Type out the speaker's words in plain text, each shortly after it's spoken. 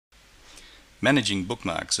Managing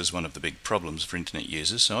bookmarks is one of the big problems for internet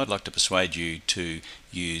users, so I'd like to persuade you to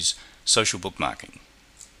use social bookmarking.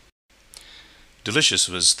 Delicious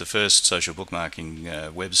was the first social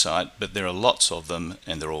bookmarking website, but there are lots of them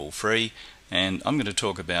and they're all free, and I'm going to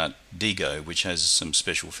talk about Diigo, which has some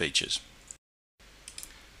special features.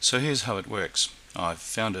 So here's how it works. I've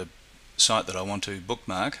found a site that I want to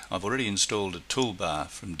bookmark. I've already installed a toolbar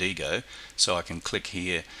from Diigo, so I can click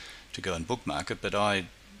here to go and bookmark it, but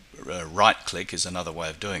right click is another way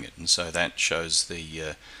of doing it, and so that shows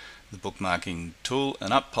the bookmarking tool,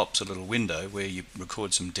 and up pops a little window where you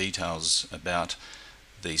record some details about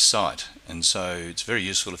the site. And so it's very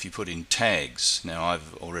useful if you put in tags. Now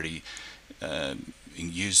I've already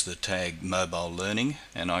used the tag mobile learning,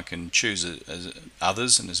 and I can choose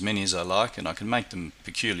others and as many as I like, and I can make them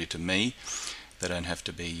peculiar to me. They don't have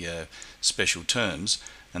to be special terms,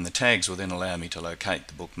 and the tags will then allow me to locate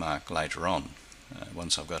the bookmark later on.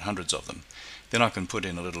 Once I've got hundreds of them, then I can put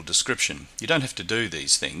in a little description. You don't have to do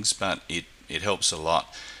these things, but it helps a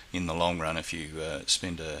lot in the long run if you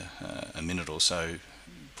spend a minute or so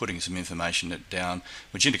putting some information down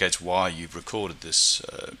which indicates why you've recorded this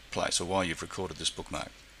place or why you've recorded this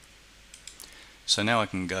bookmark. So now I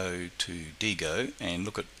can go to Diigo and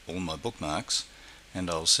look at all my bookmarks, and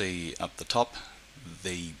I'll see up the top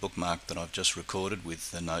the bookmark that I've just recorded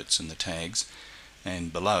with the notes and the tags,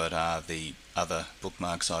 and below it are the other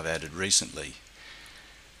bookmarks I've added recently.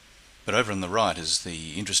 But over on the right is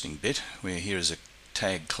the interesting bit, where here is a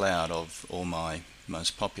tag cloud of all my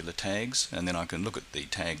most popular tags, and then I can look at the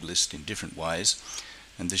tag list in different ways,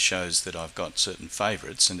 and this shows that I've got certain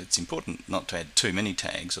favourites, and it's important not to add too many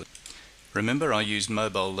tags. Remember, I used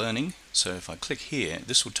mobile learning, so if I click here,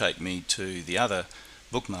 this will take me to the other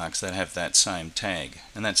bookmarks that have that same tag,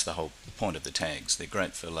 and that's the whole point of the tags. They're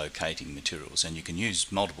great for locating materials, and you can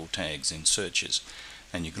use multiple tags in searches,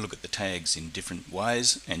 and you can look at the tags in different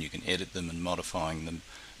ways, and you can edit them and modify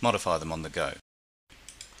them on the go.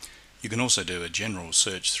 You can also do a general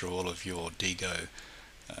search through all of your Diigo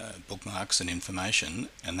bookmarks and information,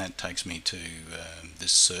 and that takes me to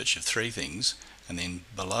this search of three things, and then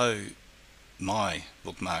below my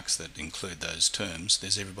bookmarks that include those terms,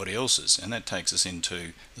 there's everybody else's, and that takes us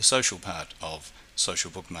into the social part of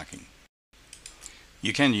social bookmarking.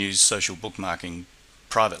 You can use social bookmarking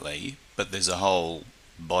privately, but there's a whole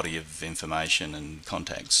body of information and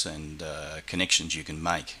contacts and connections you can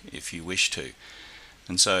make if you wish to.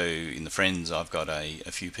 And so in the friends, I've got a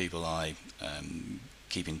few people I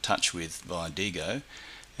keep in touch with via Diigo,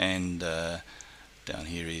 and down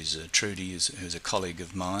here is Trudy, who's a colleague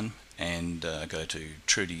of mine, and go to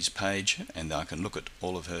Trudy's page, and I can look at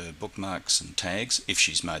all of her bookmarks and tags, if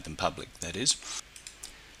she's made them public, that is.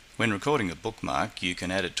 When recording a bookmark, you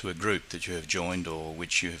can add it to a group that you have joined or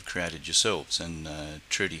which you have created yourselves, and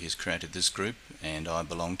Trudy has created this group, and I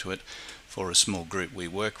belong to it for a small group we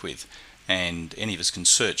work with, and any of us can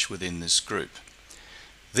search within this group.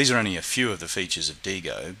 These are only a few of the features of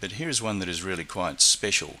Diigo, but here is one that is really quite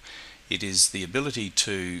special. It is the ability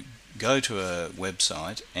to go to a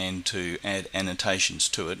website and to add annotations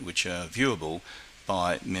to it which are viewable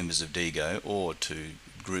by members of Diigo or to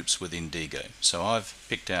groups within Diigo. So I've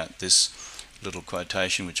picked out this little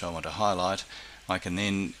quotation which I want to highlight. I can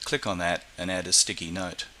then click on that and add a sticky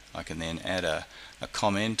note. I can then add a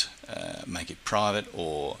comment, make it private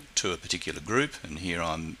or to a particular group, and here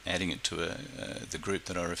I'm adding it to the group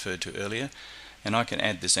that I referred to earlier, and I can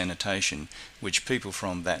add this annotation which people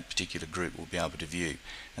from that particular group will be able to view,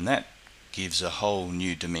 and that gives a whole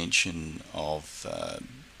new dimension of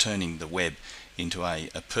turning the web into a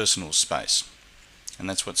personal space, and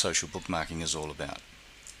that's what social bookmarking is all about.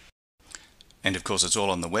 And of course it's all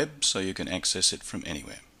on the web, so you can access it from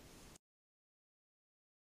anywhere.